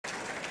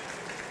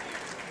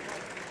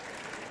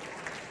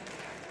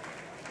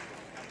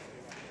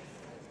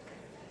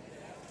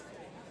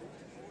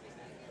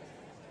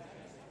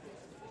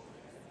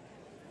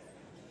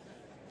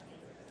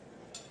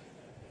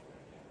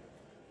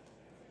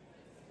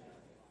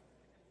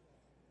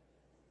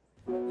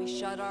We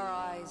shut our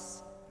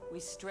eyes, we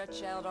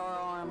stretch out our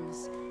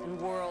arms and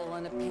whirl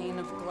on a pane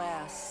of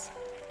glass.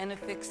 An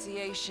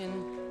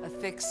asphyxiation, a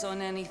fix on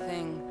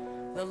anything,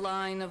 the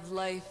line of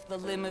life, the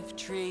limb of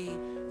tree,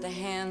 the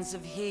hands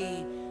of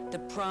he, the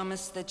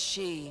promise that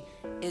she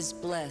is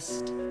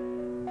blessed.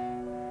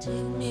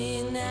 Take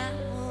me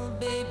now,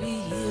 baby,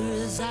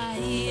 here as I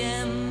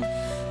am.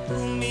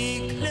 Pull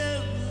me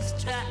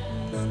close, try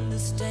and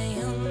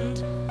understand.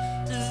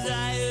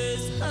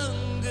 Desire's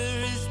hunger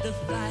is the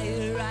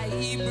fire I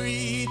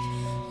breathe.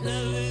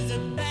 Love is a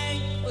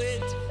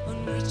banquet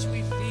on which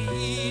we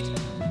feed.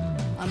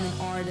 I'm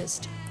an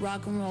artist.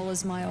 Rock and roll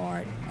is my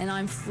art, and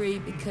I'm free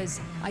because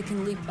I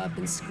can leap up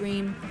and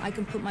scream. I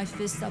can put my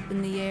fist up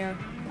in the air.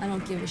 I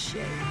don't give a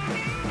shit.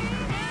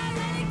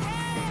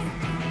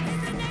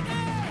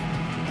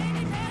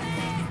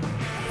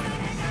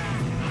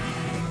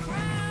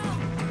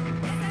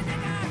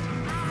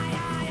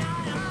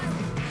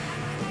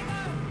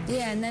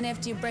 Yeah, and then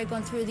after you break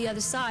on through the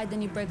other side,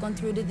 then you break on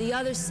through to the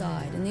other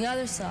side, and the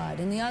other side,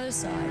 and the other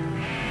side.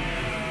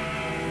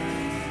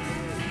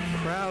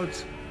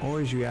 Crowds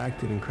always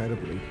reacted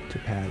incredibly to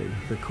Patti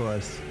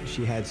because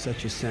she had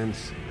such a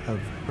sense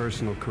of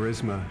personal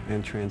charisma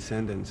and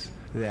transcendence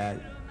that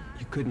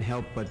you couldn't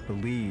help but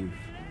believe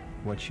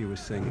what she was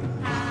singing.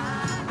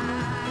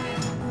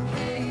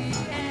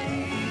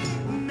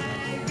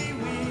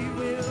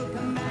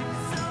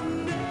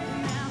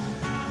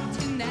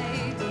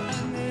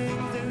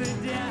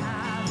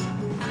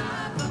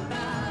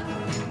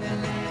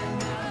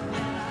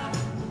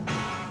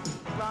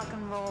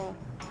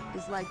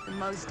 Like the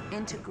most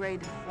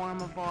integrated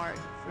form of art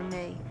for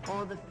me.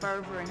 All the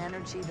fervor and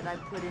energy that I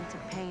put into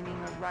painting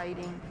or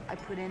writing, I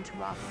put into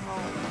rock and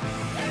roll.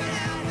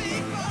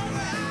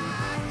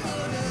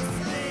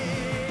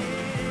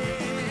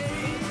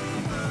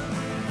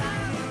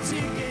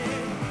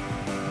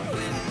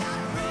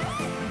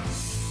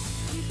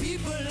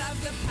 People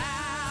have the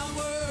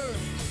power.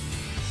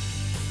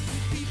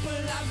 People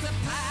have the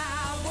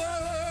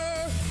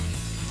power.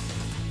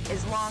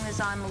 As long as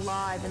I'm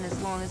alive and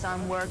as long as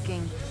I'm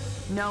working,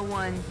 no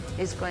one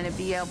is going to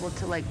be able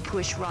to like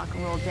push rock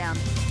and roll down.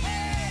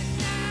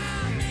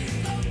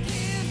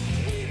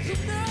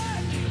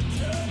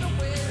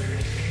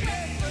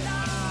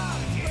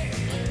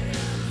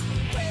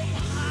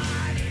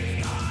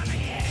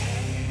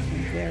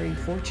 I'm very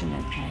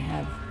fortunate. I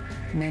have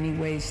many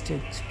ways to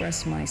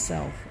express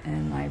myself,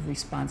 and I have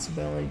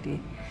responsibility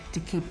to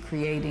keep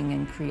creating,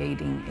 and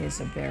creating is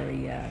a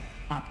very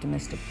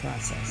optimistic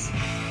process.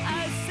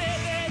 I said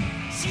that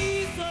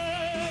Jesus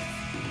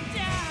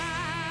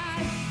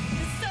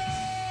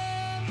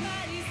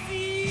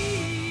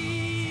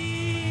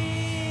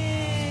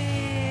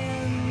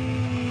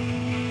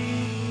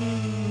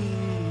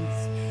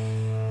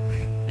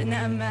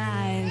not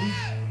mine.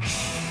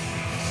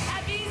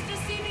 Happy Easter,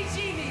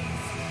 CBGBs.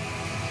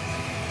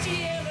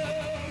 G-L-O-R-I-A.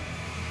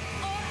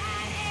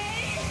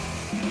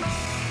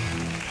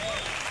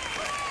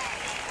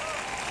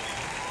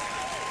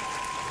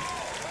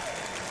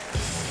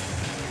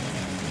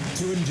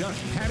 To induct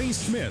Patti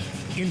Smith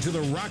into the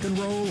Rock and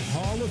Roll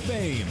Hall of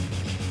Fame,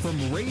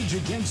 from Rage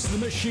Against the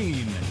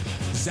Machine,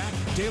 Zach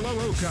De La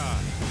Rocha.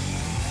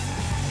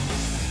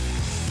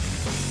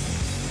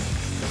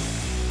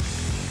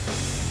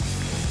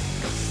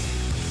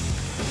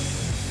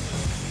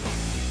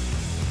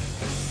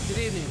 Good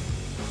evening.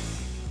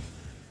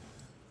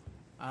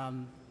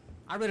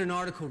 I read an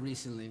article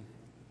recently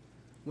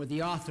where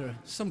the author,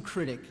 some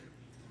critic,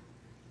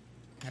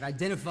 had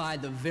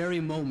identified the very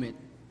moment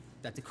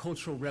that the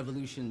Cultural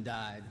Revolution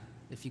died,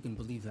 if you can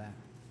believe that.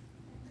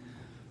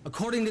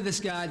 According to this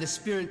guy, the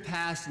spirit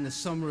passed in the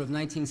summer of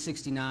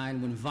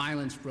 1969 when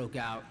violence broke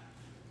out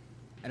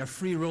at a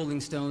Free Rolling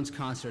Stones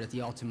concert at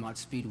the Altamont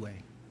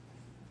Speedway.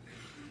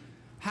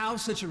 How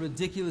such a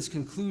ridiculous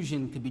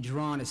conclusion could be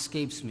drawn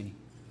escapes me,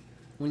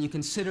 when you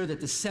consider that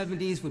the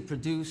 70s would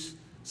produce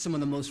some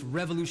of the most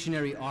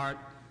revolutionary art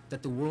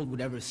that the world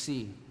would ever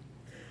see.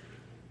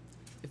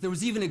 If there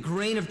was even a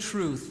grain of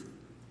truth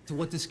to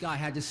what this guy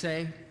had to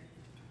say,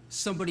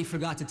 somebody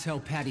forgot to tell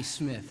Patti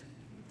Smith.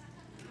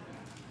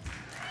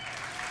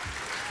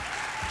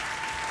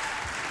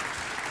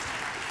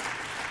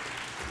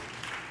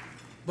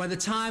 By the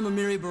time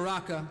Amiri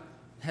Baraka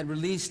had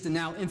released the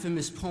now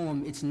infamous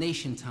poem, It's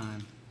Nation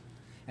Time,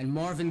 and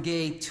Marvin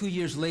Gaye, 2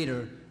 years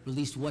later,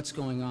 released What's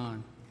Going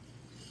On,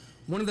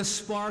 one of the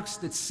sparks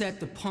that set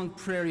the punk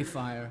prairie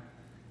fire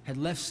had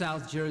left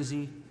South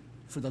Jersey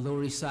for the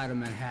Lower East Side of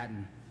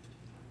Manhattan.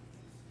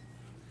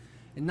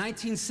 In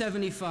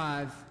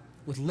 1975,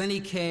 with Lenny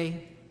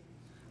Kaye,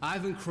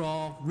 Ivan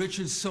Krall,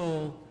 Richard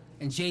Soule,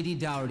 and J.D.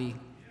 Dougherty,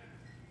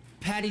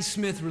 Patti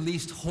Smith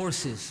released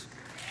Horses.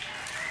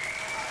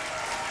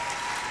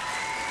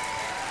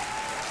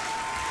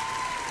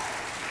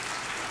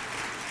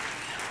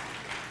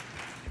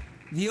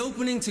 The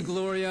opening to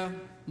Gloria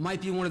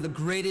might be one of the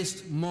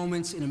greatest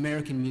moments in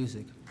American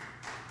music.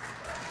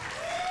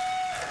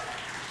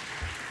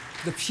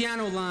 The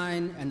piano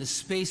line and the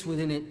space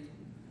within it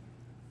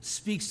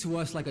speaks to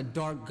us like a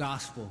dark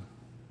gospel.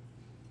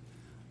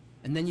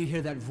 And then you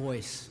hear that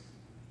voice,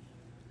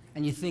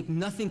 and you think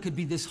nothing could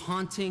be this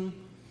haunting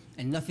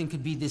and nothing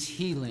could be this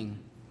healing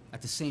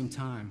at the same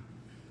time.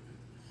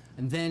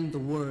 And then the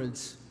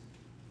words,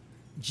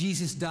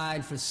 Jesus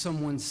died for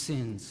someone's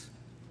sins,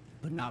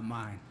 but not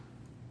mine.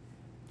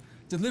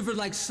 Delivered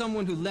like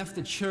someone who left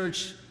the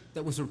church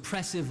that was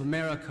oppressive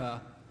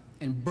America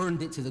and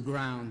burned it to the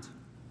ground.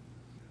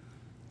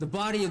 The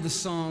body of the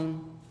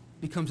song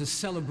becomes a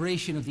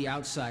celebration of the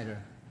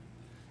outsider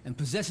and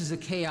possesses a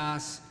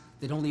chaos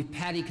that only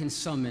Patty can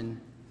summon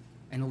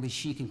and only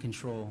she can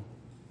control.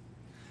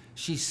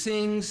 She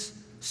sings,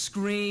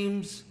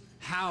 screams,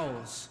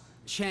 howls,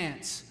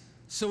 chants,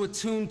 so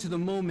attuned to the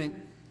moment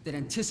that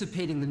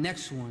anticipating the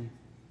next one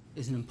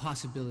is an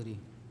impossibility.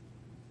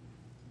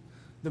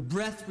 The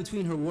breath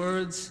between her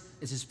words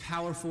is as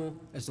powerful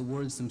as the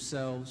words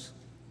themselves.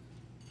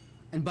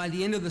 And by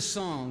the end of the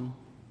song,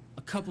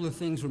 a couple of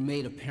things were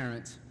made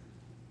apparent.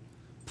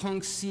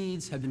 Punk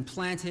seeds had been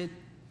planted,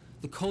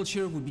 the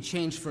culture would be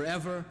changed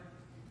forever,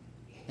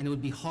 and it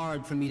would be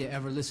hard for me to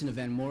ever listen to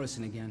Van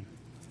Morrison again.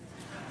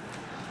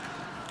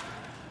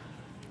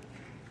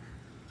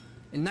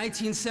 In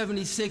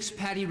 1976,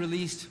 Patty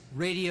released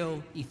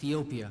Radio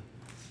Ethiopia.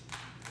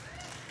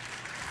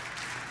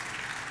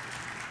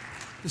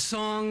 The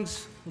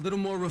songs, a little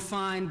more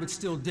refined but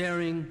still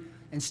daring,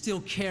 and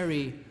still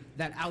carry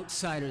that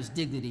outsider's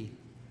dignity.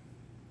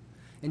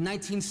 In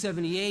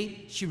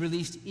 1978, she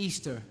released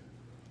Easter,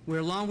 where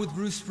along with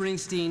Bruce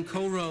Springsteen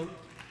co-wrote,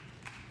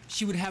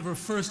 she would have her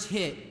first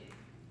hit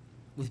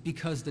with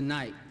Because the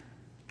Night.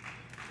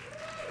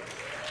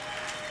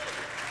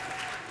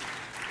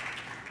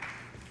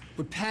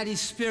 But Patty's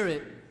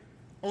spirit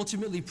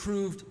ultimately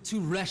proved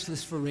too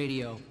restless for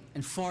radio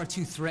and far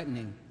too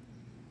threatening.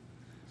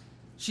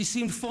 She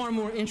seemed far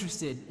more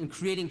interested in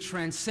creating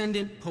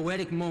transcendent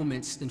poetic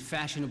moments than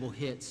fashionable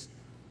hits,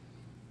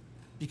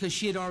 because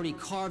she had already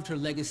carved her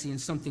legacy in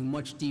something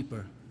much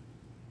deeper.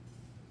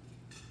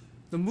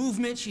 The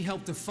movement she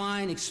helped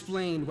define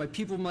explained why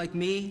people like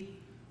me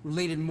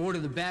related more to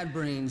the Bad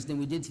Brains than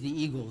we did to the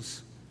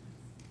Eagles,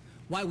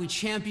 why we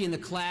championed the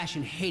Clash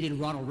and hated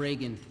Ronald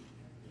Reagan,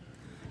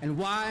 and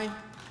why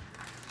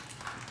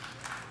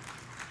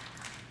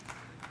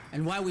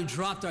we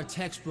dropped our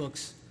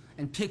textbooks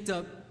and picked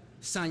up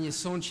Sonia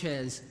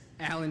Sanchez,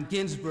 Allen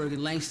Ginsberg,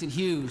 and Langston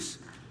Hughes.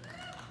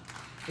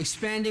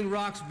 Expanding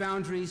rock's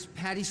boundaries,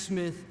 Patti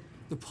Smith,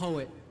 the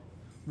poet,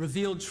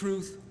 revealed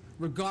truth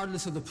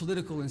regardless of the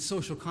political and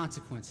social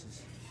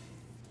consequences.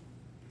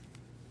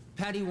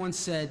 Patti once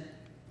said,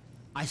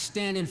 "I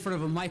stand in front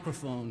of a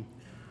microphone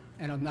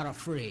and I'm not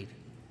afraid."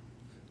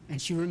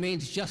 And she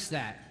remains just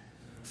that,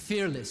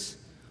 fearless.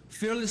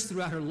 Fearless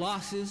throughout her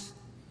losses,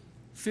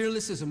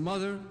 fearless as a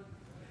mother,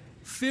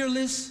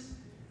 fearless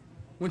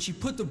when she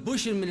put the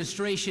Bush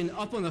administration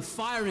up on the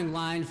firing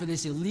line for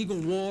this illegal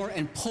war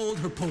and pulled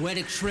her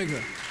poetic trigger.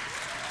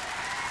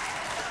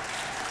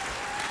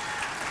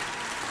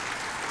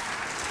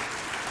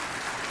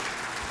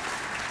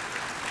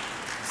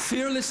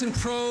 Fearless in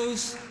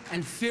prose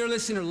and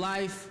fearless in her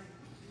life,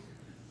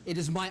 it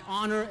is my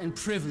honor and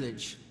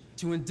privilege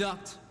to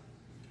induct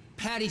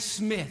Patti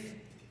Smith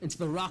into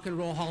the Rock and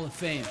Roll Hall of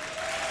Fame.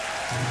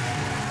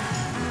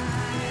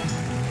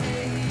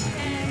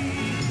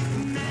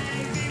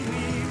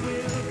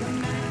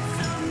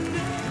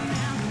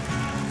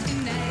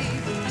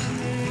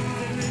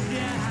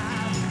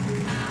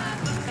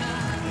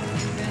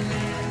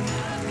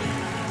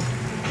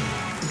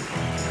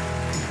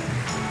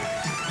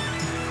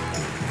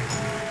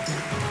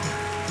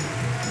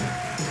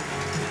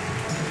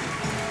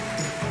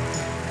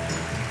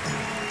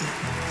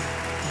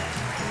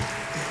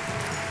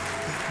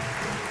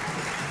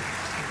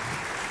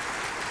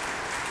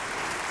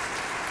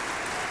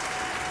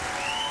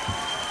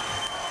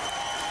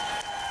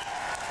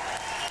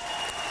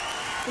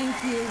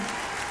 Thank you.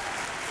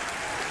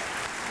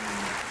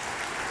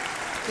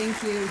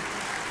 Thank you.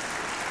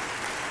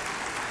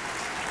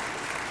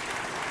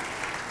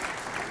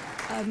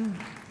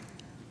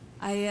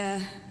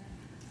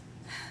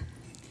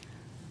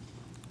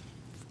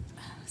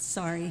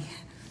 Sorry.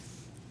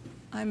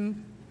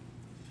 I'm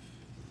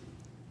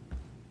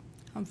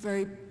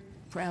very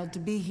proud to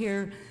be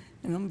here,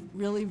 and I'm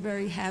really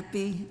very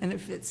happy. And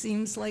if it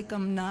seems like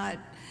I'm not,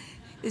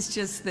 it's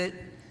just that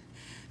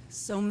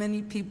so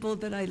many people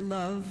that I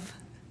love,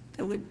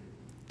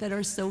 that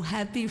are so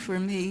happy for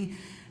me,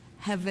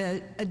 have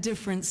a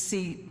different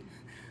seat.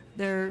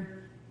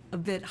 They're a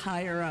bit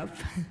higher up,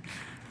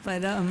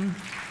 but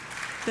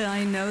that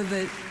I know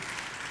that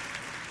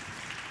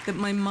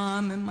my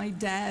mom and my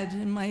dad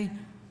and my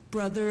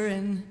brother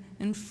and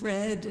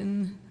Fred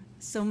and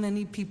so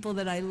many people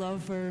that I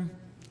love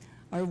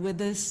are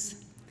with us.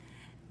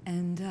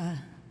 And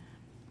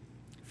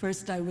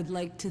first, I would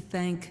like to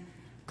thank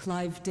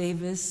Clive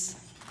Davis.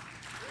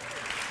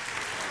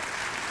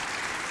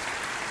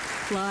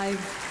 Clive,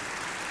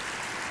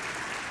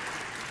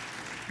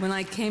 when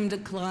I came to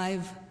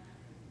Clive,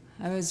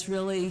 I was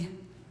really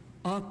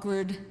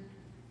awkward,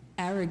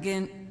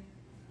 arrogant.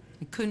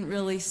 I couldn't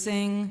really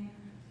sing.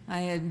 I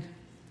had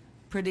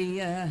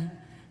pretty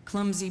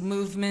clumsy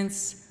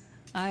movements.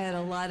 I had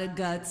a lot of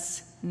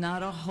guts,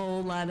 not a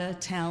whole lot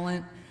of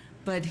talent,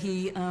 but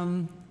he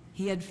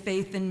had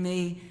faith in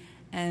me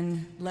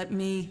and let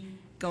me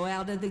go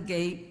out of the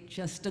gate,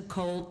 just a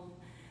colt,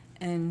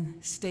 and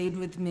stayed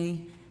with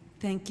me.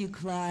 Thank you,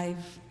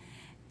 Clive.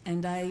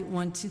 And I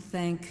want to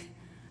thank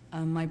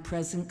my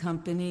present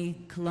company,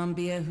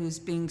 Columbia, who's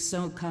being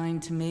so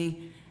kind to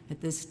me at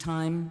this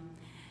time,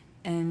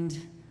 and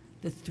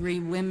the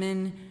 3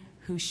 women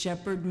who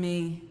shepherd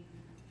me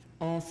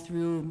all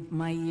through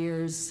my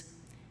years,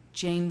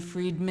 Jane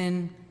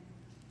Friedman,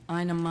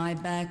 Ina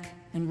Maybach,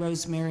 and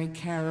Rosemary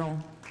Carroll.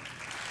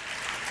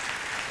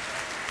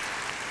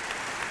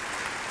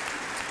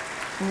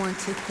 I want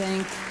to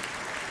thank,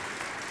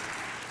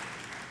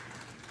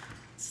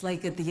 it's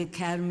like at the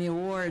Academy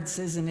Awards,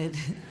 isn't it?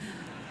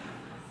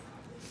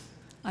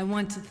 I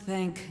want to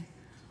thank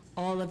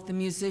all of the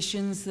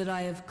musicians that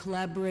I have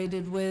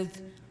collaborated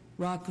with.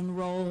 Rock and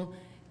roll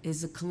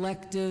is a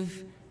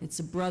collective, it's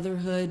a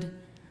brotherhood.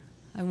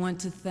 I want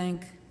to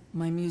thank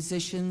my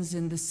musicians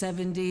in the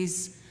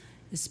 70s,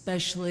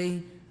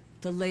 especially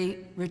the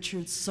late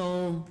Richard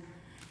Soul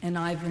and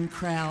Ivan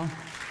Crowell.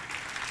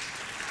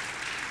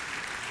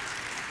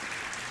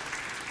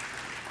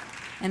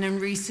 And in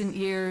recent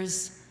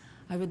years,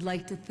 I would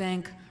like to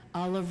thank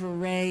Oliver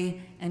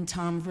Ray and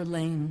Tom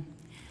Verlaine.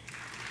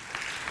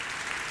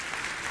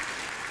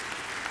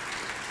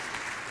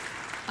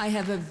 I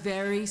have a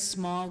very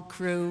small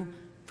crew,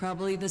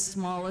 probably the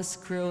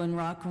smallest crew in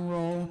rock and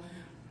roll,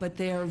 but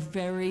they are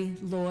very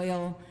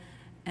loyal.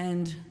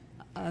 And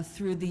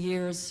through the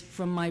years,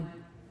 from my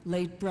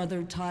late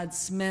brother Todd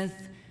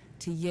Smith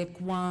to Yik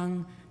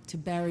Wang to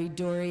Barry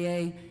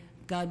Dorier,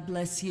 God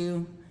bless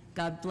you.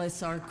 God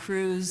bless our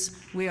crews.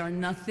 We are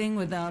nothing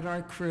without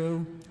our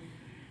crew.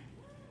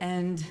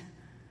 And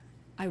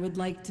I would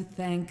like to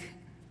thank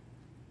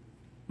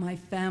my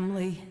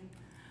family,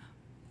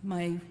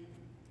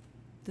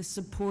 the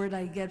support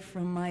I get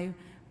from my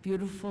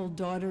beautiful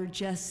daughter,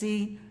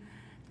 Jessie,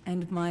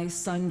 and my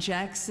son,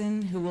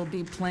 Jackson, who will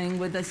be playing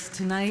with us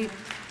tonight.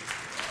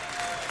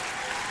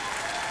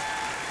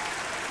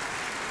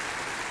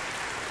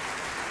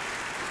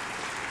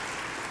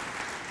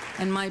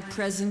 And my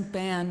present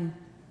band,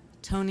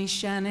 Tony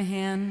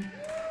Shanahan,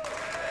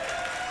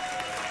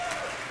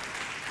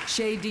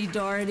 Shay D.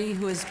 Doherty,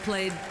 who has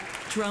played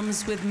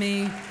drums with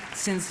me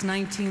since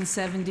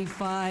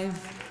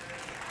 1975,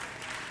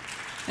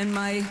 and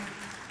my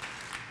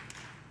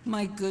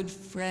good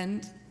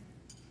friend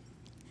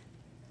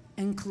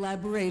and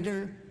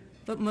collaborator,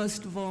 but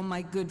most of all,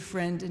 my good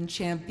friend and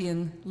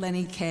champion,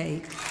 Lenny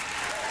Kaye.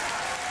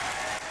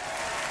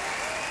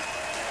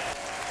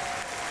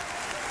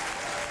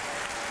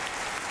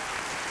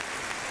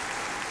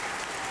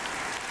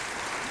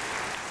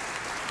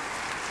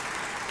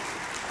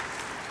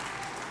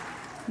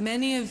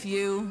 Many of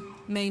you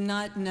may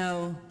not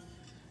know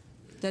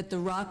that the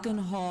Rock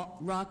and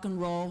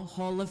Roll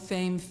Hall of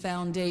Fame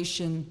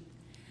Foundation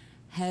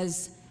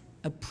has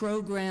a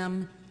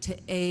program to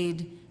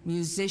aid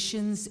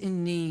musicians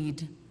in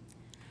need.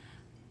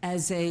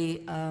 As a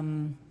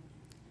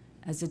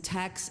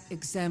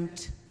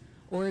tax-exempt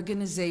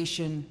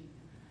organization,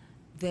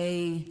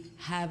 they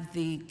have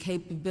the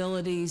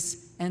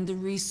capabilities and the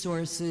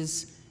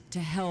resources to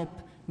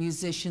help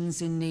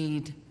musicians in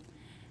need.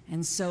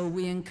 And so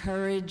we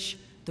encourage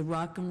the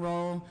Rock and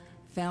Roll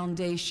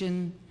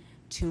Foundation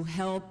to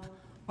help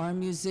our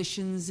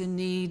musicians in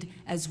need,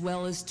 as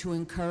well as to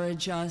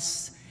encourage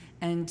us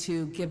and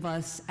to give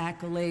us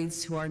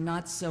accolades who are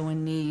not so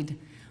in need.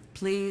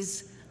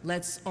 Please,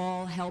 let's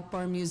all help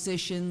our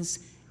musicians,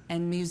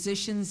 and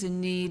musicians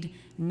in need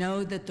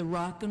know that the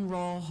Rock and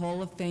Roll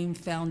Hall of Fame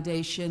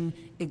Foundation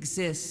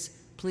exists.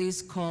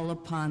 Please call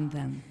upon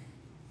them.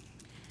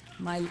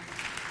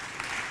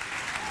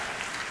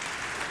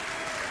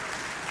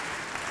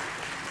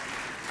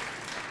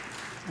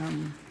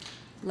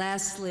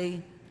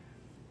 Lastly,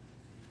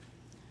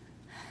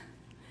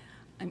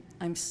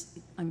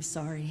 I'm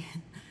sorry.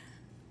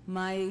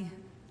 My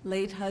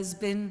late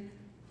husband,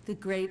 the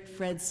great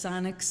Fred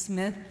Sonic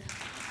Smith,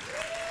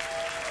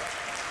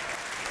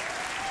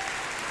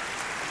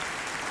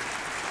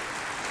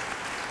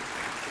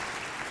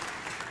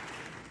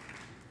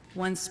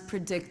 once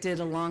predicted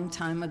a long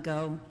time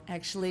ago,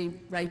 actually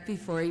right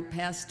before he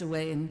passed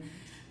away in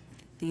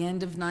the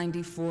end of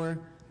 '94,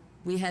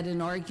 we had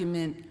an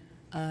argument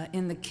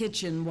in the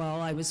kitchen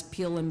while I was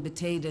peeling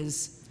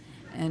potatoes.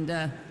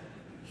 And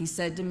he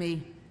said to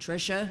me,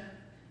 "Tricia,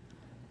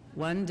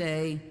 one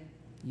day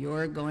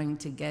you're going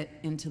to get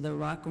into the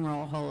Rock and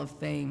Roll Hall of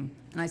Fame."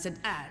 And I said,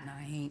 no,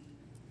 I ain't.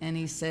 And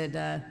he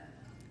said,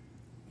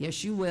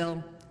 yes, you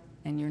will.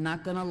 And you're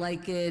not gonna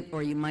like it,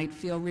 or you might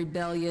feel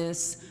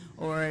rebellious,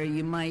 or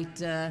you might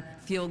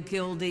feel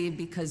guilty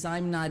because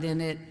I'm not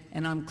in it,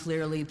 and I'm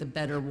clearly the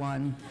better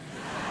one.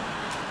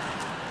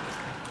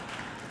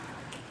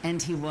 And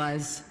he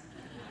was.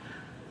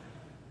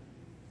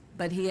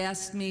 But he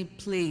asked me,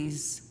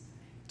 please,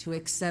 to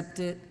accept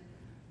it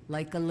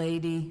like a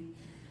lady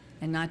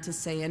and not to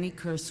say any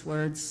curse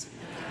words.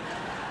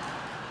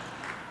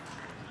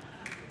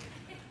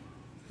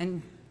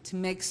 and to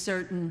make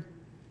certain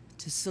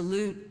to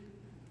salute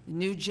the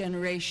new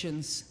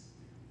generations,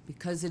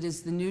 because it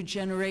is the new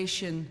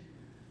generation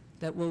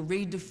that will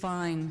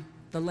redefine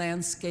the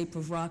landscape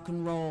of rock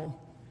and roll.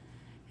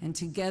 And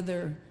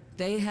together,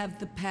 they have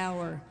the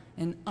power,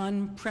 an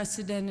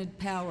unprecedented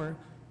power,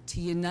 to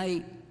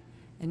unite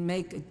and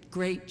make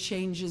great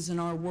changes in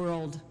our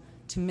world,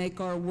 to make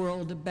our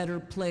world a better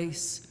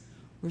place,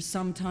 where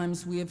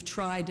sometimes we have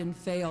tried and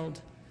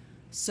failed.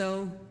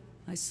 So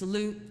I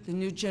salute the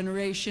new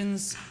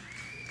generations.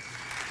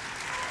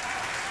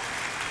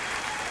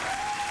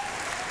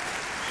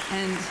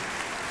 And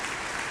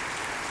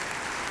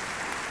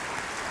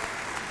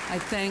I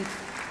thank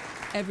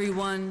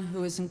everyone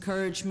who has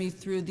encouraged me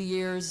through the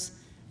years,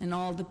 and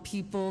all the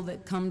people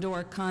that come to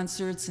our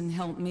concerts and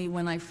help me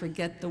when I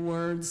forget the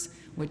words,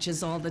 which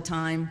is all the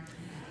time.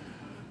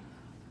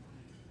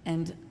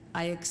 And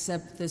I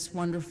accept this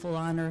wonderful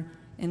honor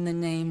in the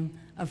name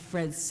of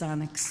Fred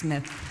Sonic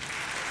Smith.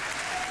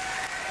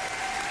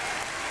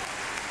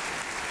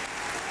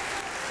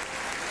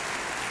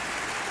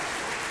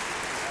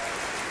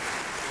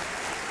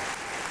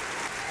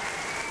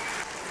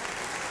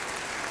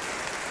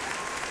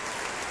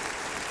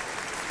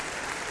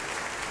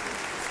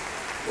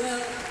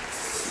 Well,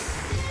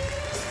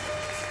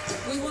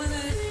 we want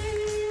to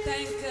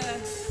thank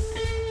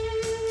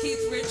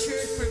Keith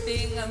Richard for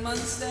being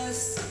amongst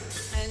us,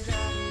 and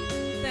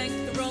thank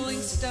the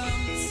Rolling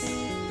Stones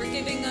for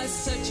giving us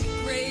such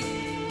a great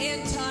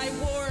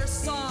anti-war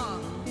song.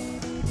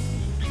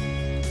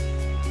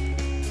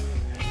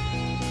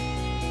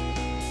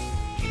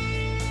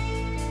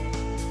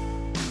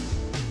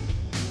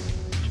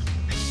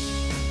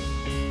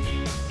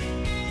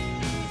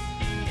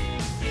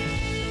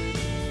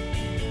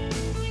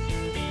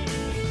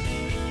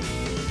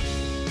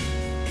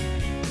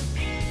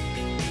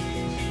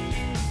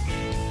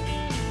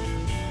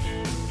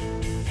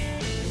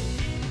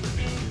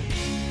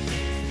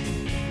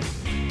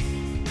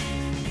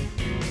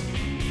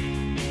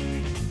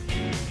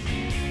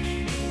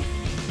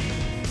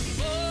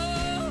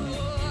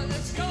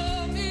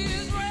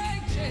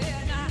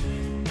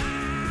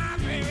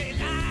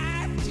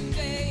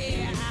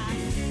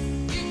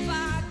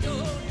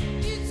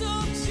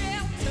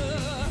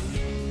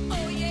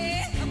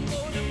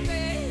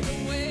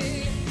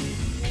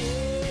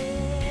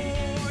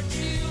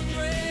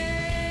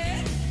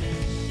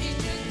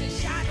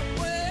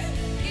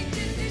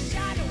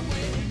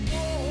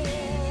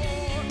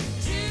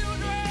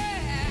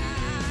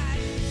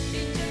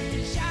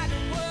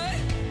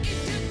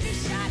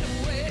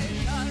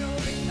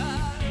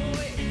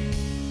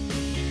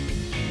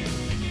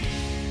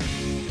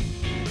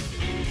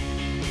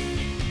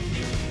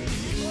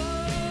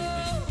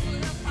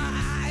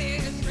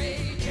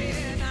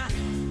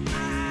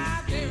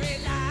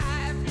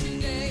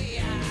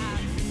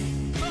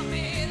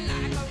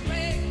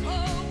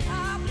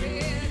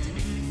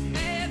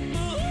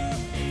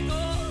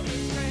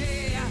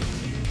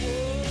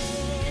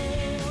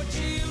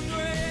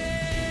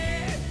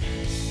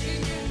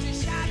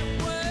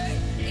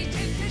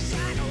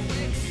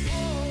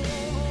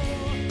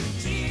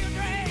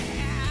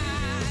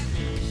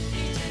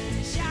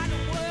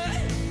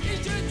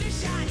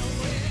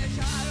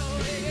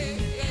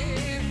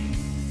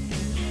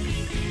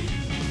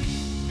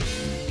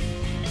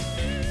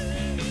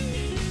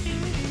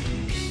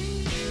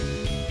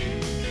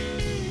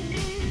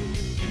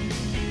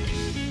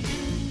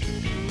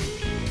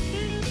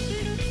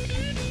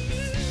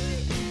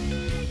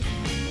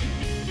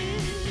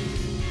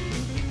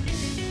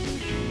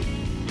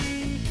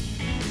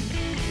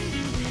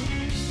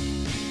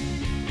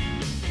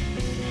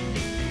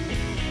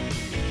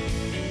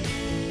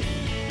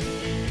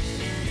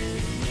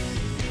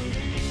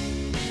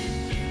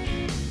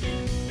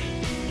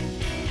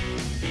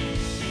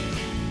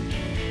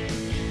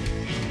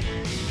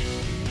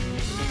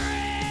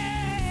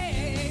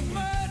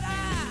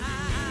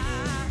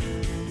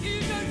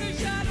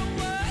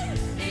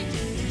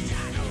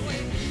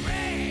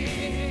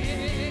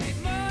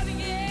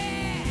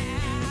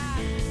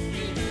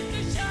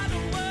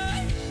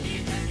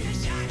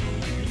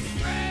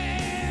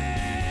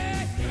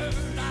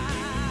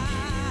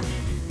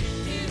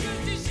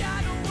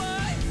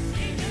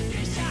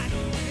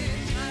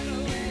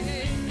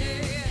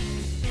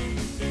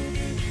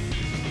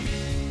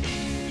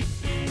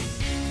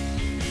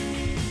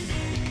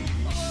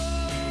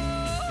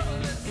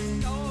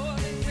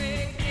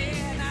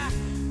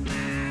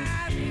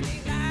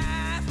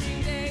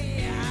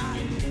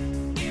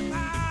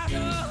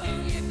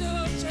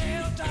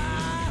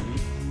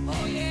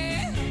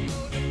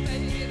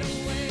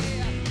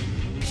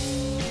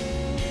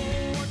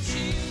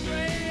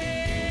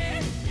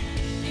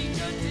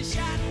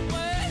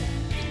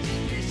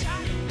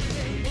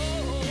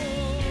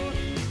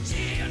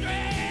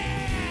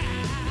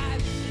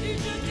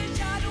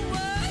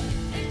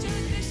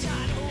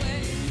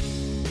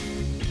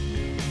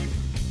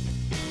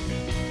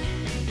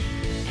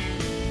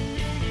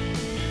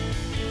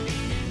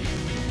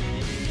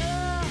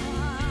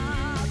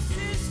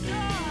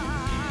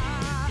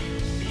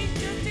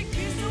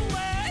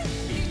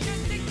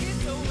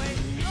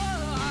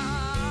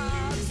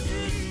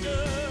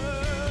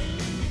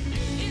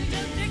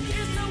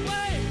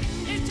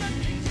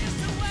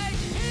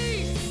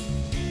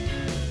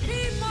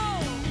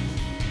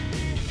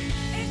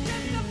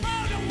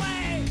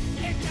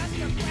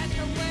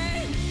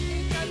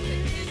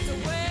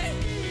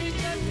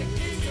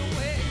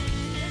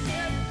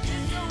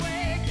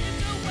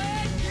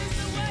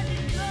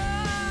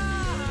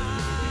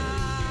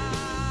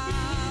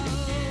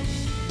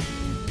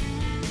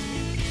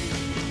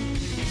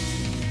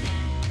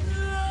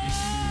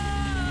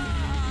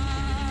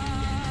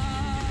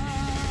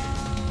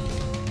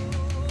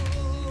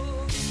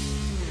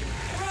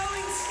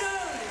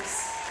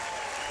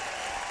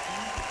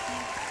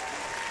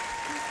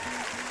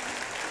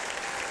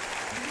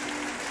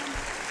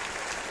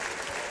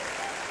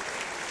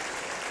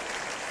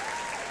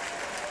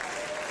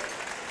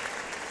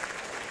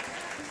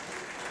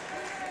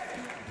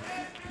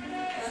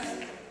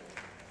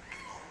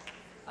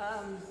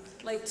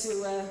 like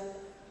to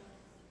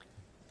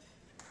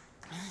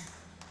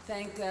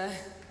thank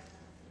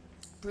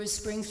Bruce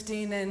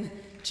Springsteen and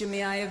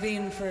Jimmy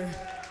Iovine for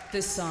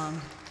this song.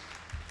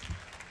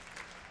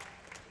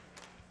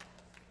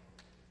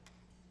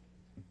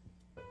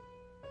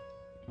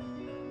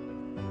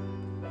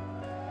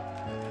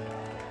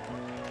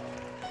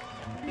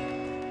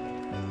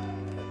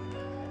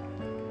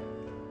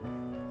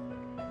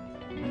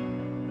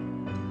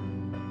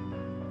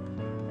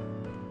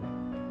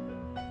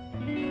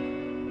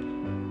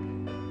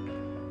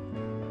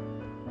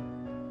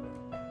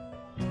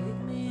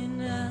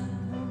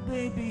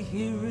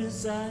 Here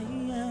as I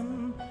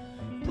am,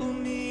 pull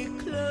me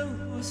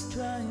close,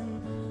 try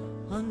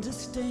and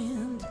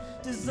understand.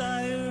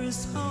 Desire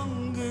is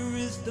hunger,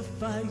 is the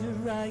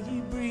fire I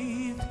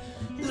breathe.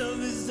 Love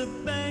is a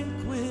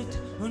banquet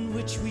on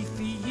which we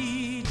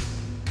feed.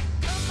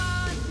 Come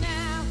on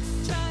now,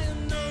 try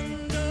and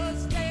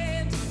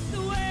understand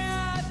the way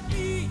I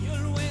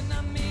feel when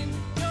I'm in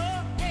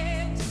your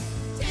hands.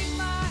 Take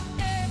my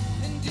hand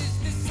and as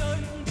the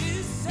sun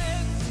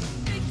descends,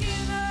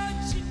 begin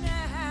hurt you now.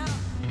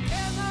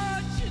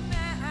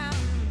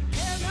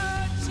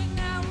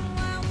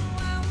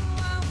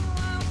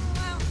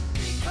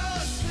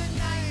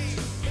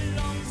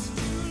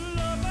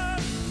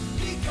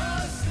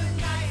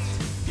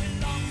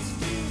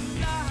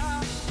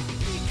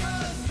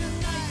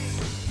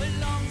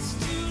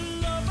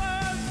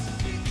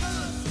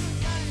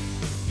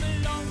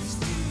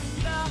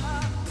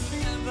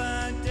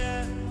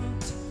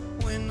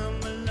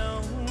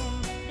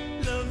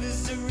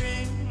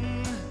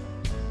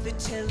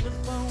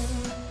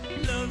 Telephone,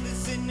 love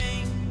is an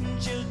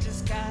angel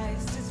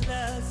disguised as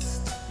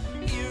lust.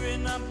 Here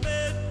in our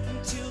bed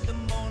until the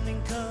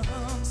morning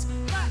comes.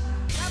 But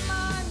come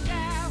on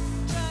now,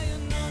 try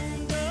and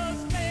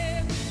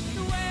understand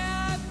the way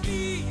I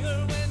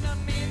feel when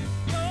I'm in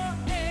your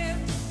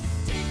hands.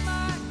 Take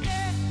my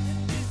hand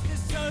and as the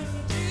sun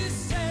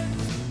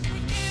descends, we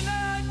can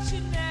hurt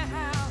you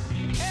now,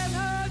 and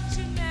hurt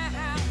you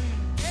now,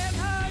 and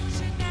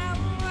hurt you now.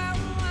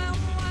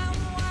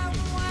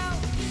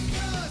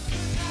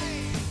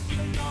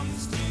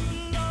 Belongs to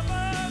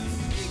lovers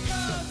because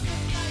the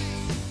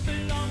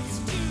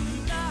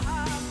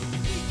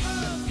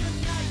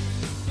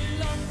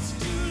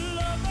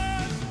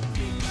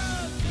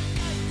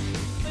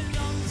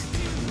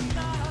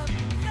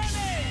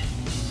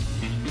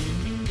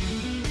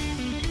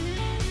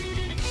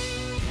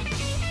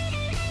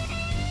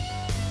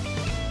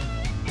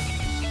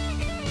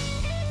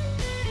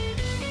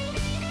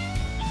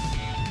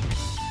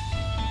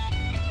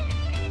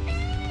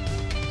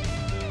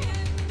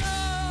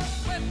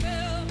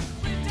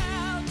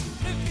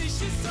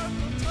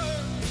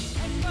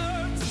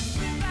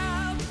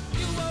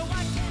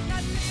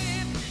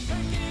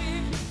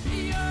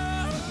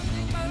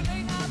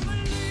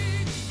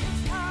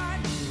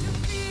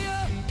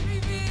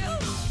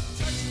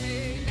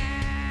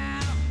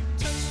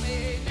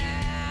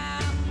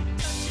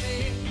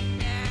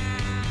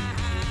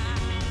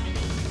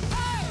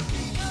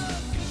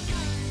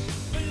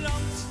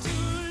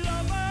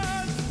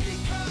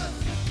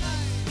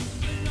night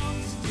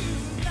belongs to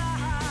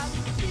love.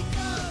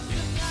 Because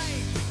the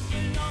night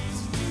belongs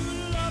to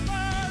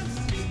lovers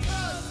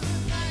because the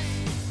night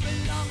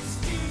belongs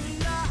to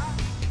love.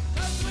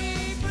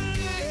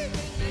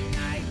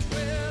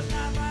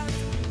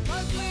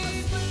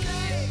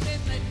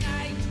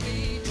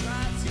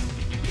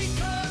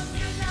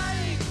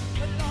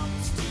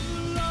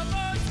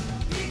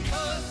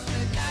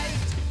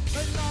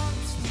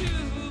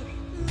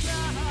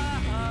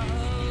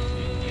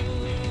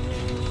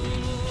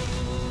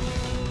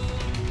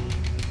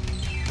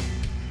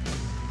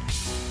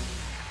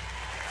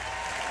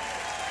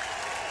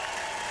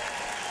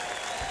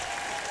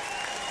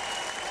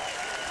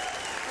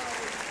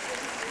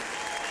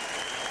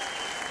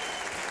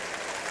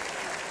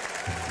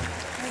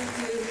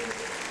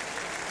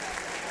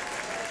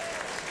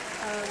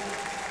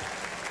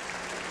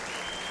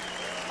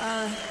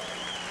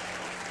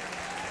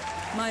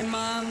 My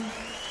mom,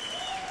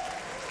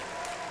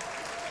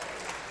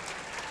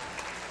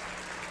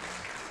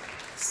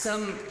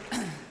 some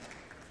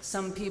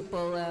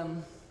people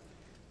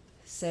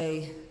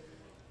say,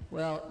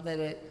 well, that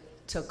it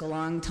took a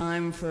long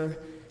time for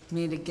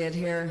me to get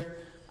here.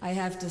 I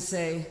have to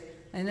say,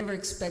 I never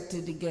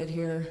expected to get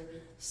here,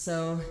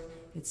 so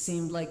it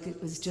seemed like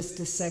it was just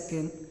a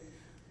second.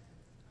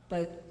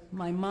 But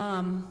my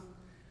mom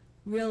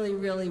really,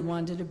 really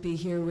wanted to be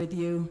here with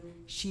you.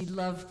 She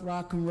loved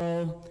rock and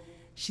roll.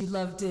 She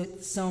loved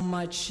it so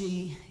much.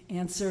 She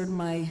answered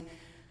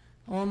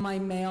all my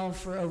mail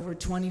for over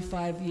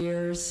 25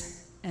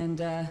 years. And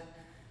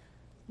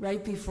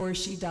right before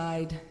she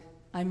died,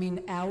 I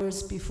mean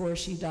hours before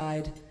she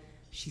died,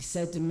 she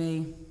said to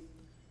me,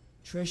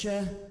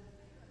 "Tricia,"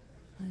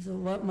 I said,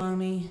 "What,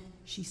 Mommy?"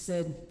 She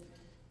said,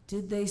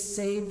 "Did they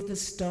save the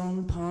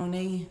stone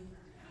pony?"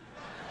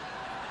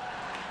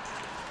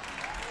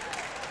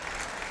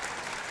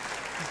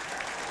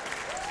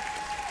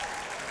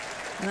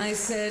 And I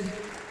said,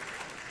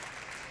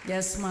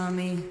 "Yes,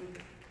 Mommy."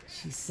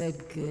 She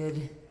said,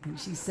 good. And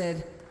she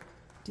said,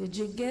 did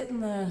you get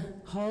in the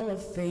Hall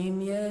of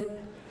Fame yet?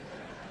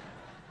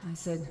 I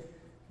said,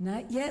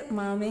 not yet,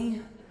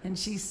 Mommy. And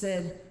she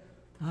said,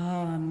 oh,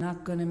 I'm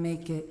not gonna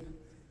make it.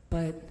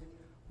 But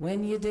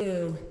when you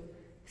do,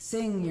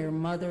 sing your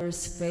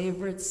mother's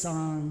favorite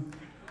song.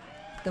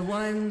 The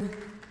one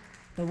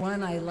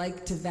I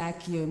like to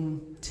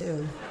vacuum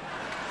to.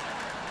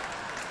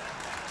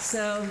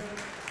 So,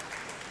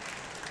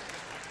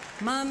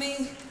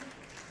 Mommy,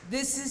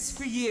 this is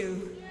for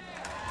you.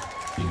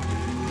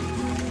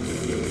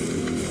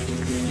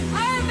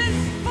 I haven't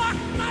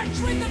fucked much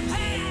with the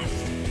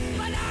past,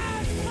 but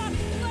I've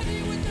fucked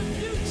plenty with the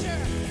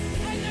future,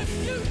 and the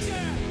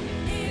future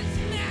is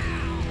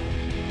now.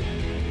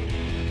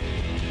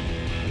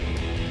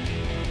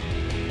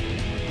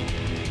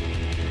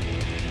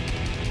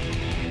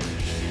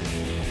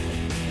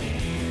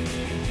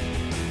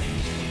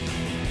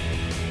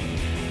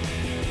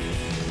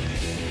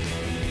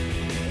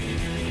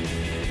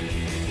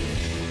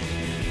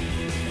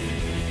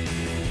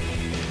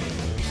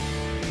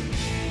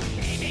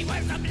 Baby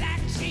was a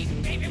black sheep,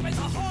 baby was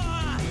a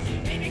whore.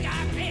 Baby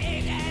got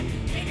big and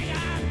baby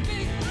got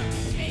big.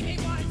 Baby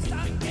wants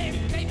something,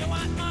 baby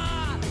want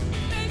more.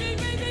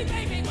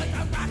 Baby was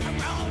a rock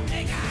and roll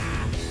nigga.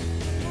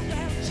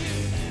 Around you,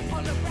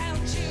 all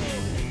around you,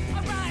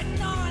 I'm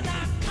riding on a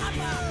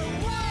copper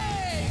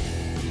wave.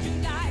 You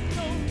like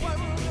the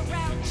world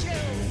around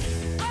you.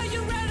 Are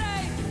you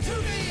ready to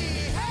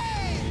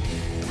behave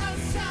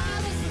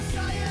outside of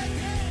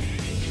society?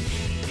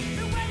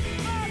 You're waiting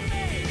for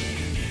me.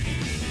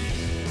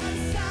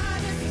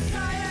 Outside of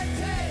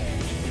society.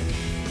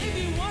 If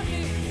you want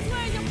me,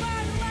 swear your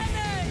body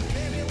lightning.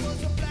 Baby was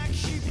a black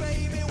sheep,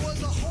 baby was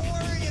a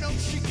whore. You know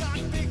she got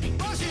big,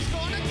 but she's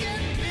gonna get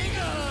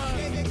bigger.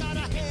 Baby got a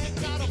hand,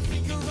 got a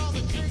finger on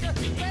the trigger.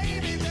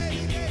 Baby is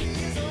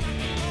a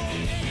rock and roll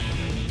nigga.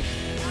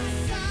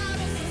 Outside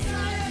of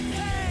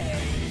society.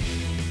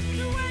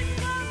 You're waiting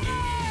for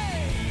me.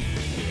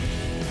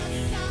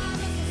 Outside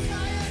of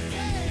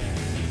society.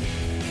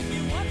 If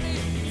you want me,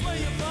 swear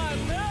your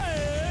body lightning.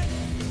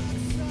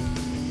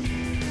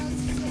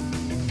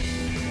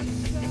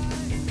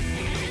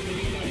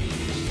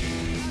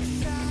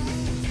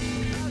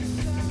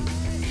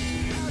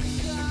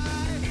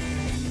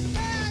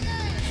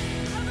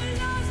 I've been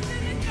lost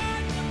in the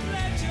garden of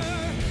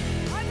pleasure.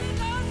 I've been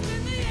lost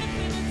in the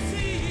infinite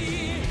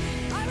sea.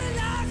 I've been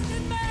lost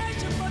in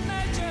measure for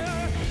measure.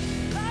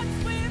 That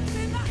swims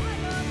in the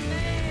heart of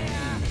me.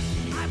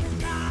 I was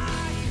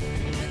lost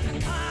in the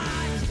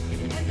cost,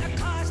 and the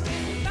cost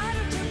didn't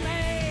matter to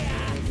me.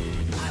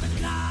 I was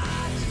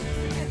lost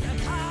in the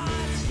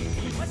cost.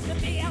 What's to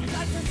be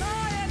outside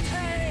society?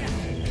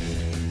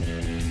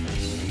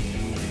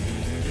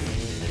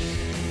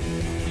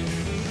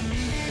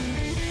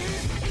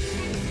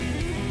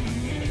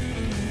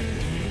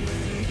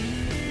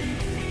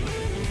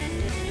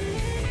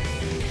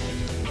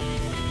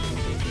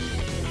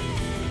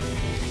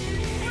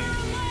 We're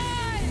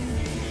alive.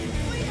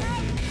 We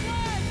have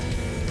blood.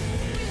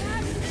 We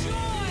have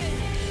joy.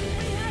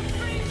 We have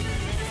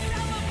reasons to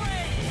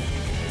celebrate.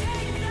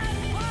 Take that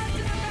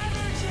positive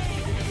energy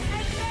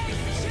and make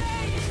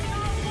change in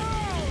our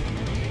world.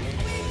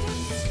 We can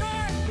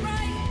start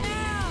right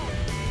now.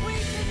 We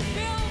can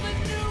build a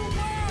new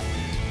world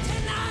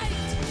tonight.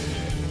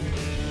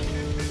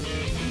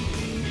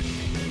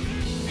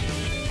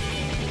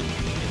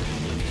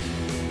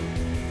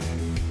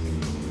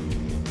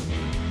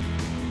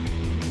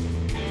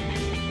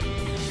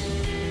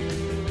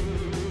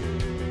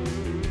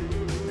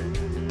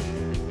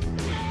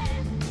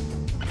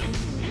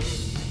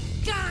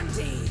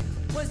 Gandhi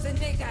was a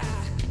nigga.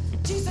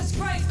 Jesus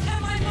Christ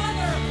and my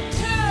mother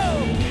too.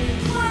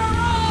 We're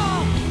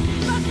all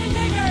fucking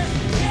niggers.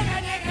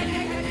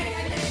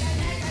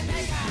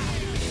 Nigga.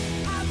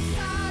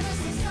 Outside of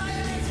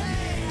society.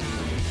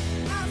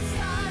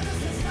 Outside of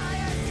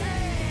society.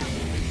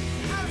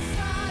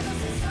 Outside of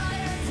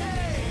society.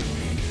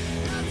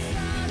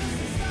 Outside of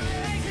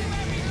society. Thank you,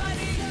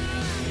 everybody.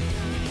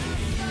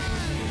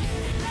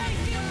 Thank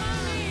you,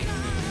 Mommy.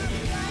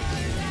 Thank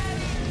you,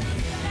 Daddy.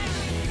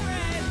 Thank you,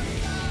 Fred.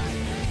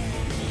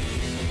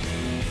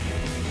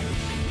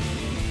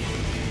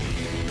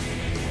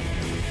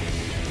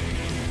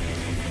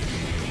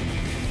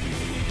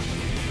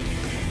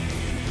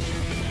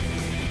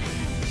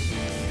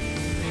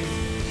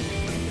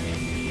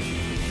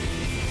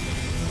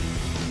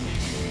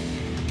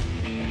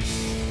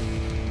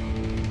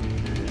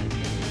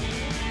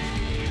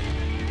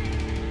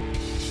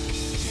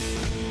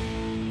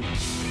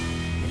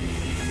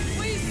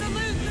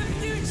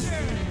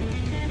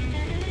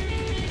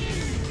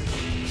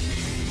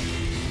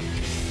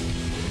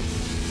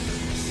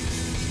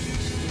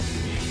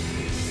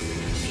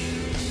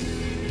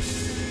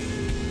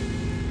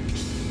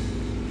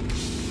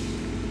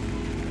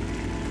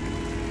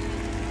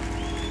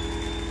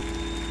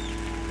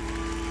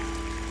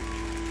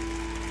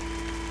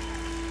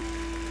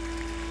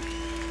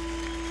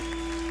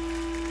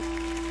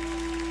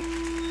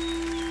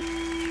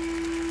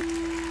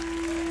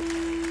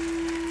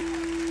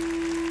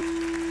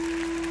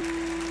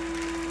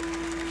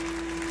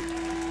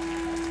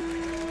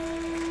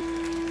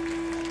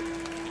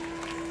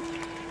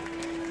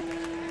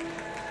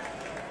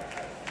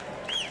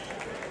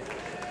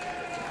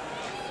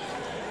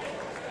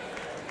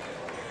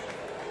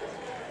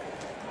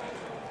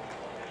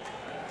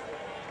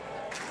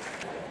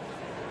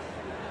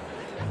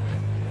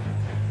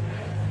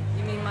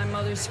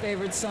 mother's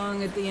favorite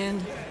song at the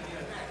end.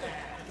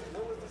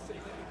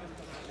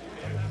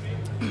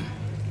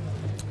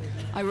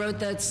 I wrote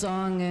that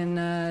song in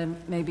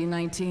maybe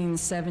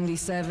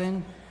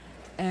 1977,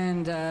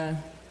 and the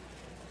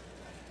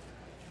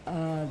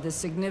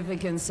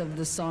significance of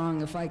the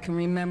song, if I can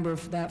remember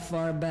that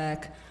far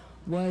back,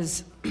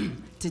 was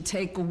to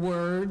take a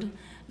word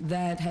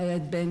that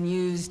had been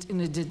used in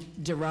a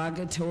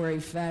derogatory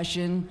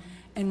fashion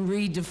and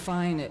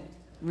redefine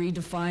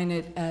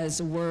it as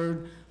a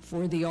word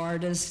for the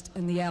artist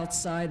and the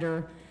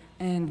outsider.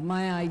 And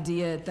my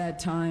idea at that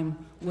time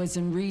was,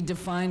 in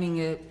redefining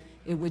it,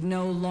 it would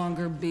no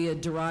longer be a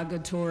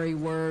derogatory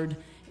word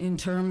in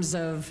terms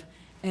of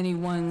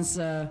anyone's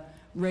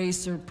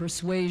race or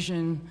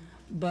persuasion,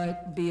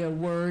 but be a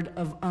word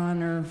of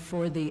honor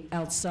for the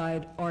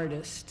outside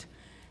artist.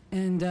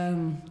 And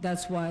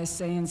that's why I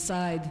say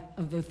inside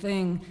of the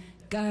thing,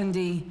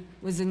 Gandhi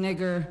was a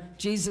nigger,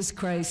 Jesus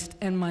Christ,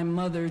 and my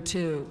mother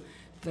too.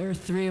 They're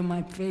three of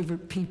my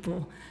favorite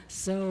people.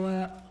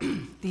 So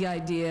the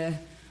idea,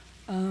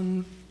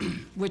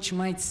 which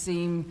might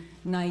seem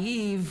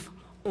naive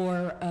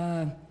or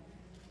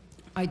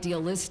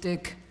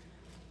idealistic,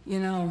 you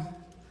know,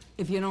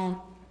 if you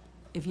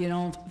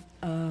don't,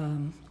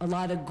 a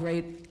lot of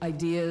great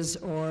ideas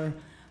or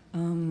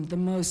the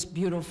most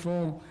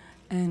beautiful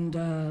and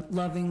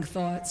loving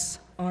thoughts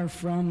are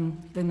from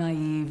the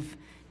naive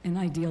and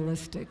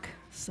idealistic.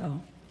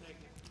 So,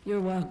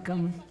 you're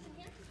welcome.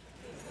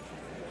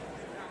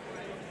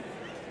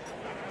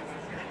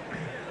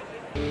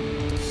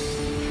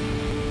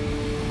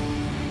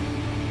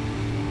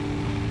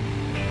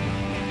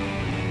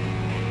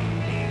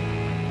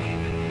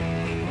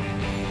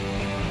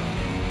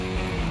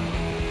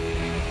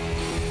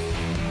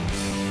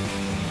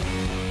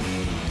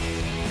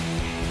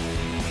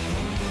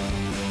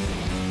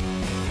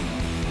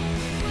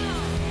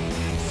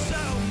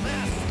 So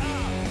messed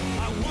up,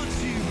 I want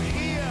you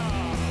here.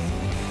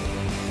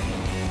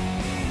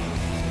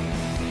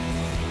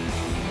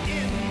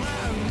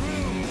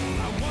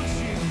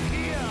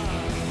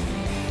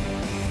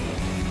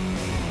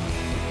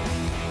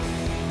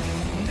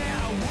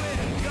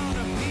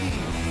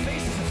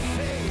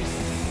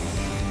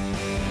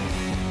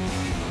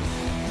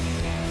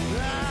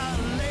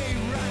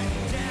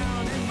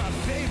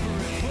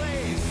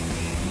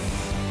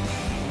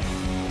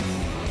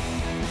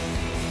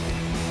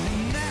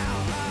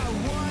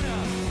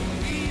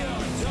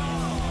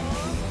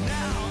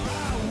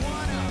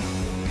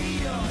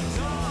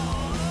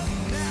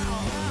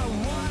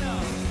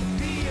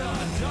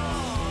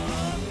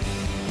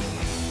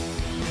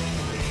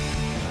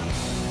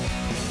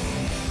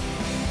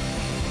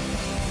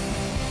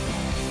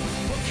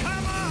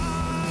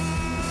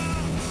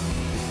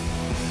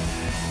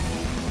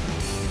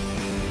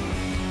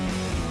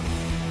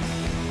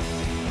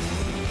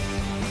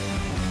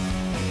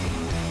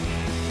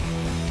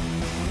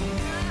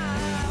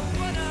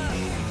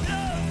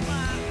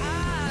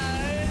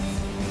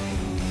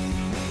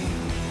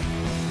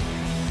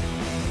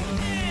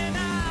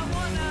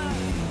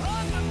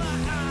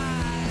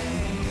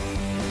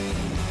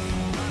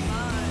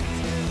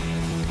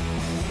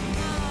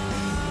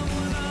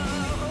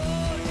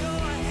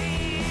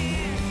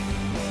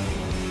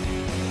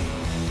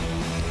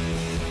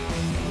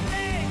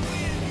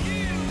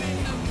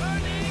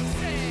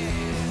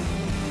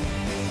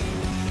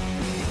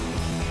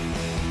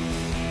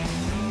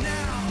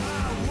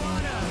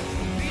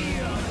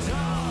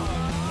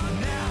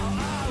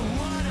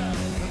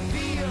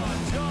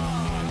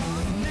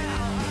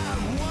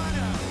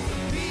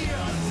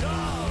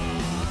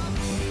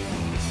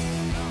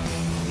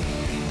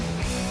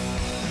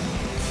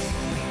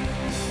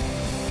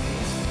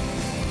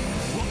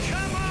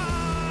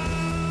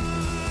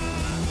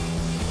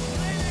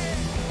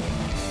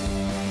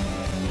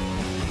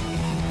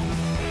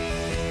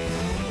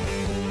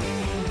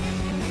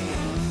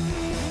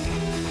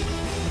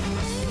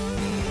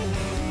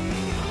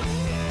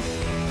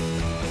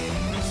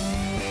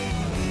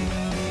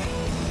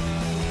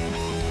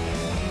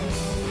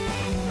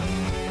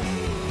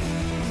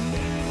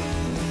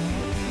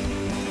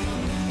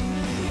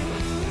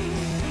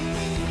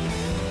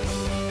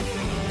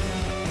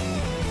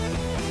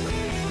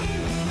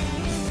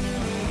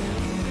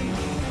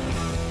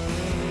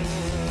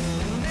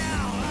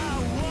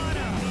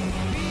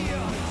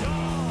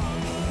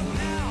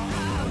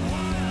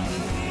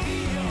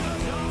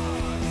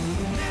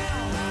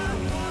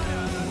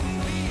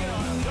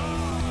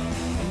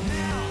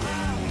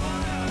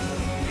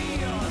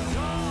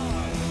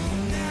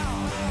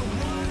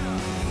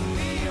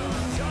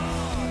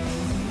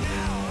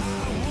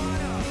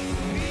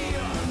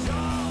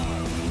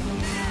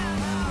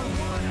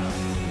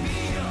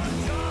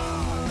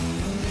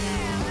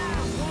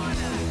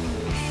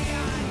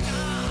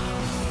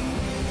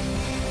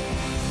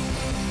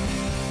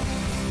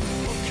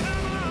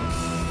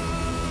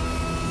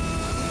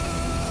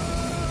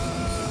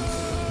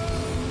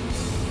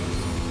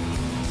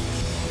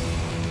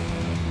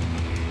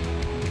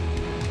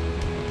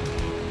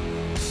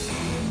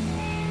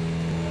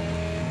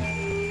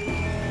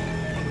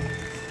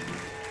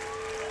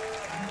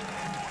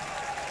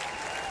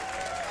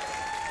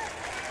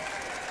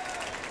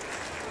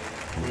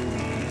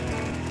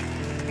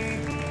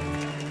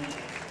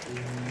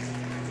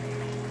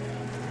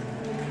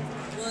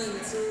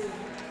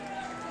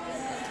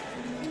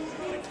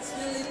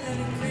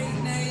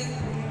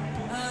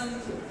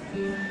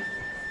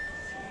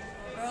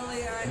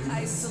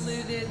 I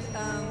saluted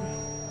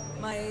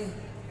my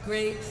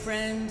great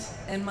friend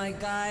and my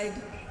guide,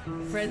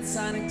 Fred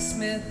Sonic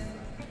Smith.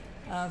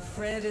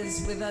 Fred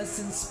is with us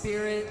in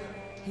spirit.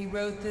 He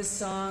wrote this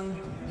song.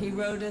 He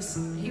wrote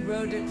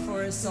it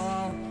for us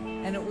all,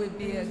 and it would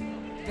be a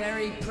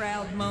very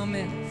proud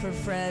moment for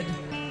Fred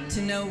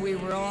to know we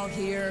were all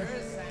here,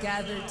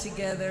 gathered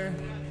together,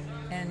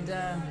 and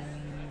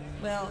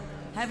well,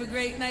 have a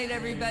great night,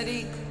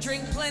 everybody.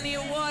 Drink plenty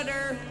of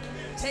water.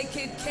 Take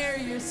good care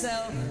of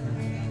yourself.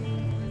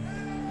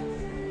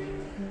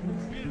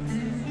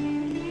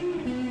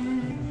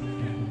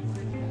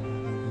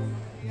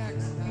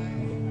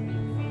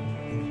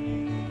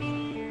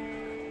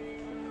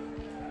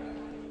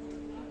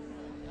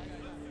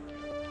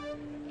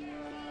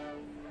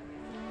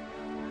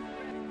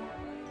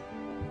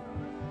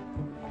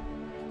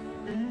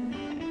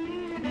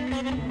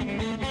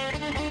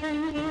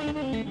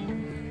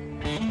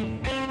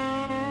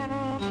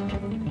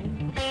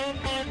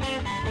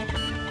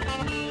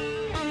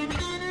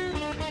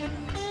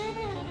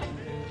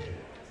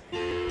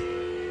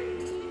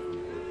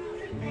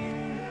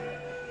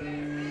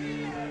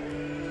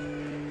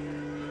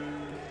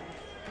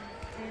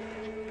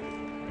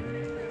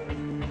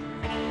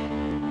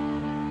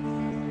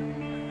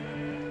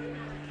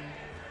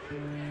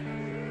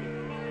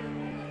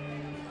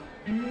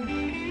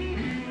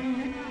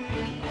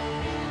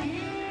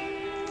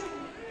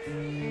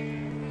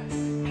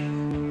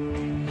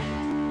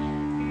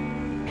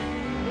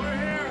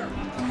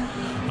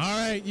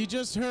 You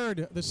just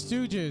heard the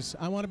Stooges,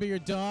 I Want to Be Your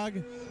Dog,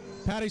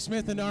 Patti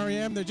Smith and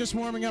R.E.M. They're just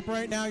warming up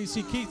right now. You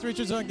see Keith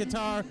Richards on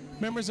guitar,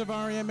 members of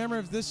R.E.M., member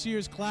of this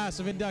year's class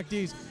of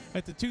inductees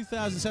at the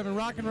 2007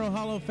 Rock and Roll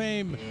Hall of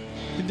Fame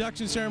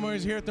induction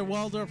ceremonies here at the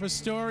Waldorf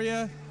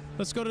Astoria.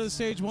 Let's go to the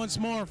stage once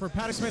more for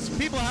Patti Smith's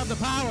People Have the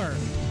Power.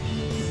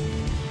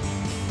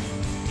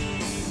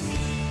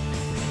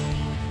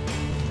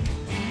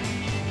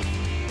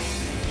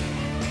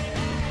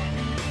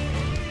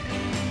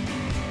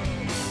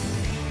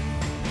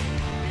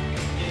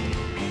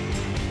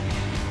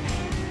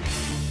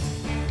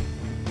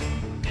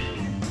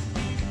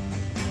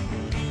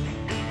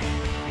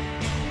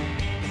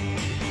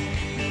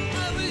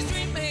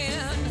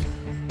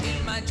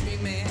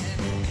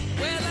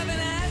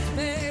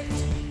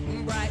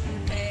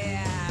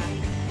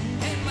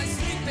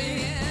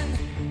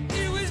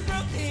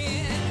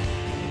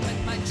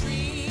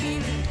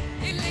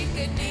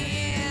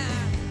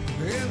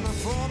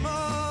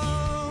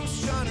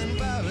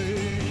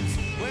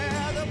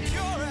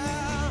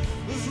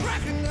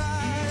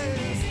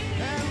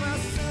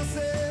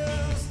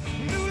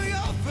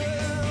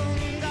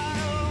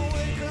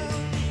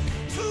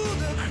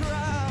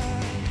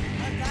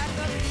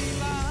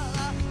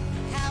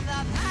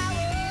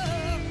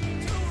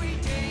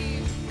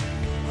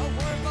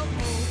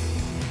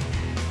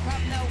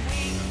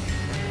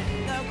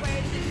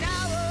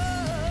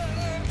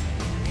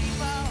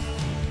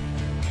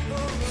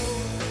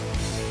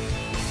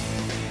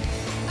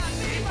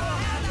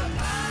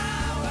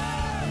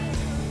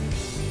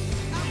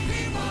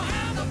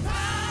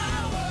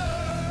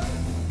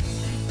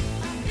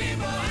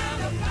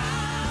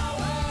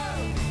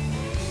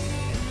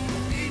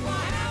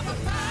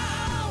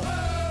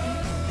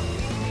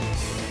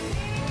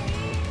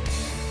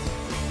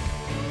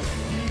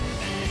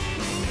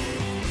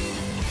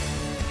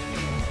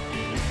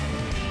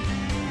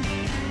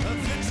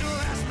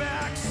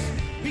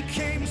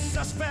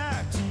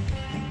 Suspect,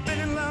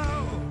 bending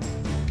low,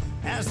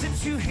 as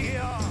if you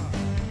hear,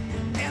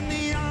 and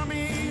the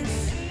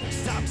armies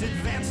stopped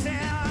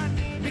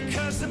advancing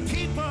because the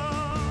people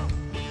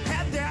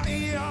had their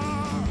ear.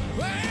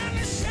 And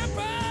the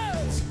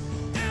shepherds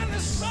and the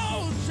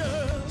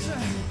soldiers,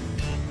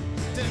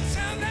 the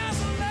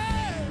 10,000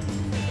 men,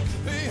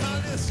 they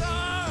hung their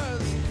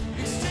swords,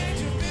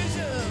 exchanging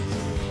visions,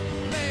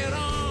 laying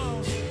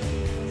arms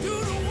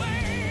through the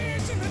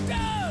waves and the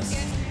dust.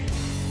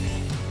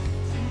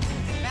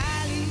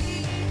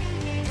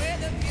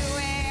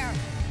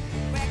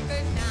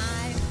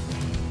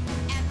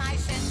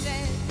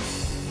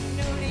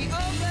 Newly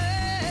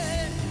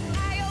open,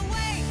 I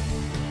awake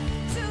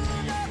to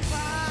the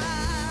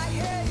cry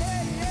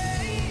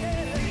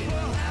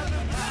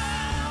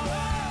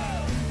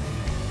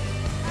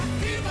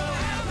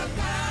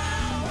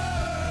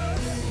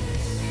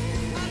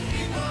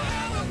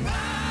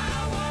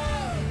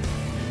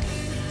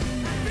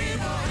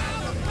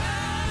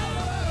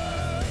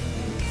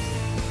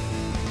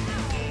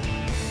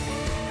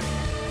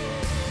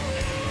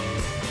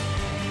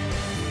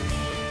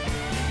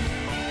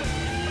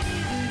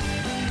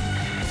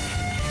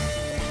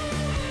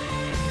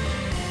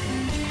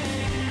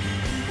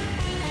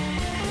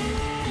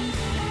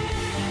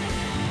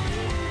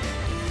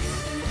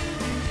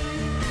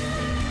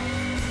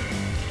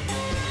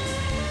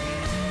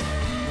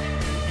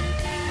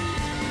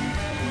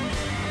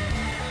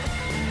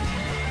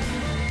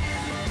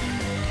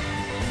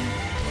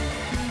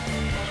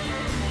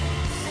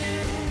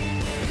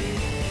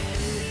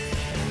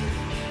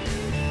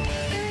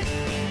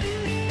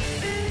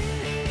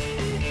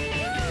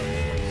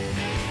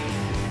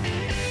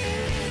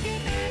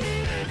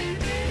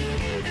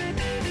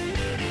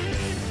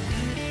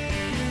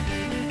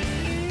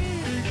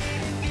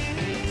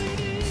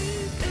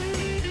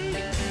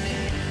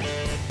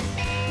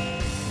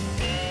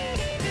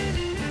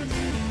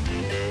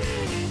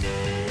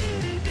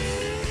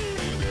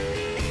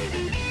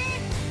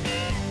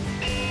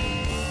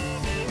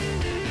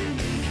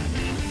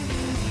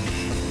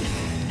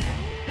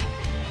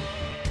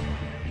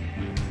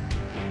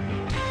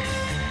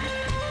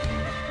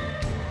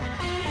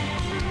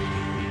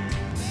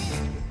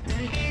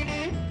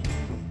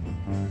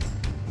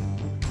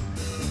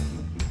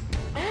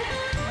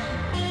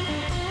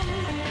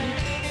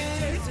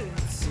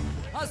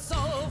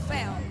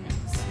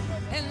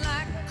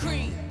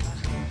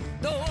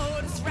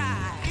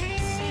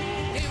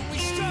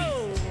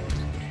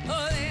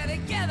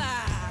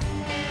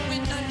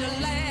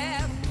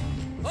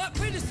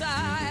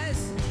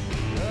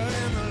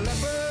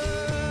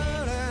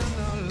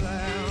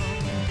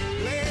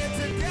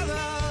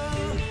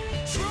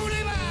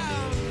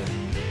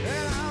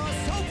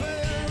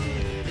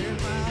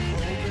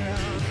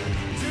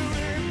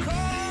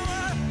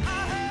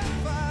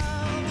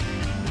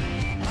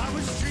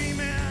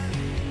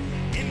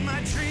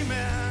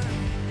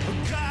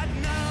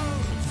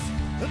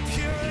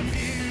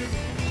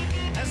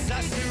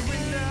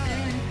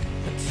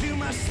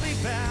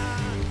sleeping.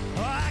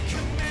 Oh, I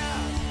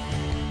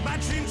commit my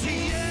dream to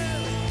you.